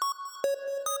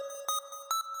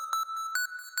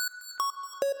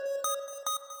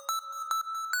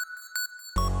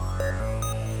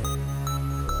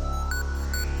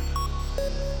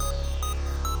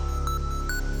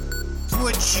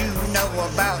What you know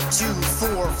about 2, 4,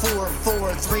 4,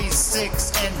 4, 3,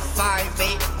 6, and 5,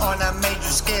 8 on a major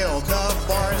scale? The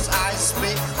bars I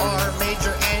spit are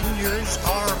major and yours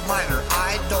are minor.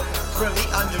 I don't really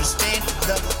understand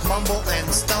the mumble and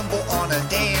stumble on a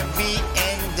damn beat,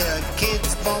 and the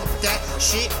kids bump that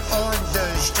shit on the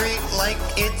street like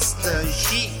it's the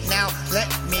sheet. Now let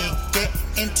me get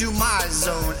into my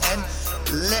zone and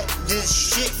let this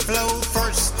shit flow.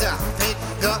 First I pick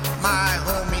up my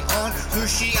homie on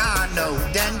Luciano,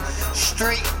 then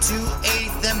straight to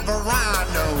 8th and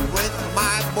Verano with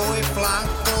my boy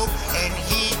Blanco, and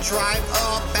he drive a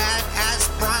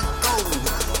badass Bronco.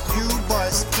 You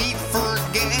must keep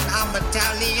forgetting I'm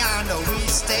Italiano. We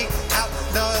stay out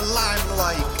the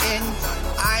limelight, and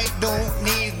I don't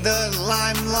need the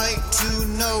limelight to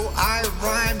know I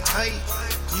rhyme tight.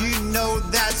 You know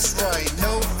that's right.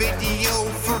 No video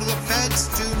for the feds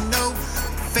to know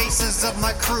faces of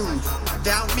my crew.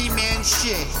 Doubt me, man,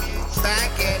 shit.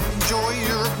 Back and enjoy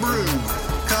your brew.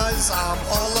 Cause I'm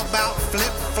all about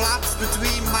flip-flops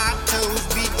between my toes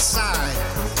beach side.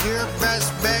 Your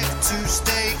best bet to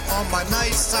stay on my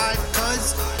nice side,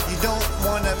 cause you don't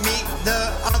wanna meet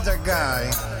the other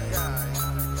guy.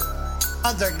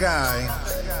 Other guy.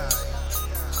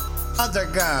 Other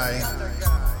guy.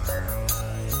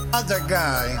 Other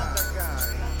guy.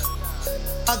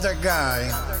 Other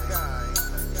guy.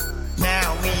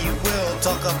 Now we will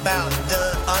talk about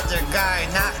the other guy.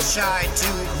 Not shy to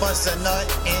bust a nut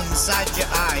inside your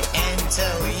eye and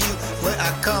tell you where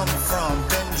I come from.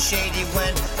 Been shady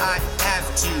when I have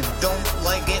to. Don't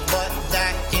like it, but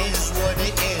that is what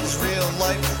it is. Real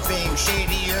life being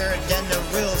shadier than the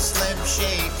real Slim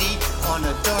Shady on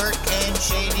a dark and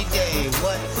shady day.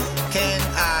 What can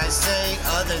I say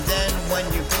other than when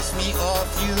you piss me off,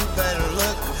 you better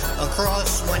look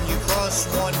across when you cross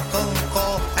one phone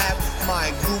call. Have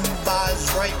my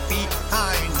Goombas right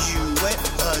behind you with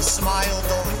a smile.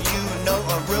 Don't you know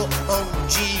a real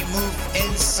OG move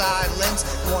in silence,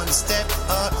 one step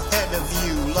ahead of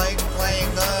you, like playing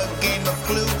a game of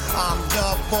Clue. I'm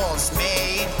the boss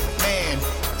made man,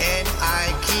 and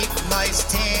I keep nice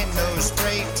tan, no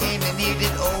spray tan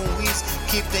needed. Always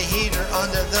keep the heater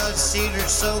under the cedar,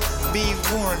 so be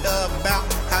warned about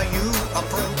how you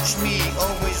approach me.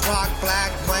 Always rock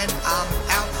black when I'm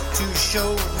out to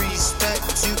show respect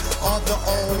to all the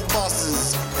old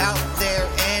bosses out there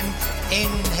and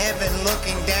in heaven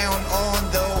looking down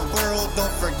on the world.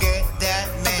 Don't forget that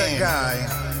man. Other guy.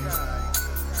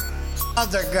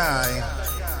 Other guy.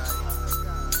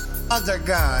 Other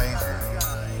guy.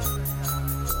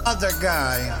 Other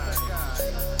guy.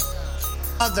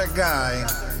 Other guy.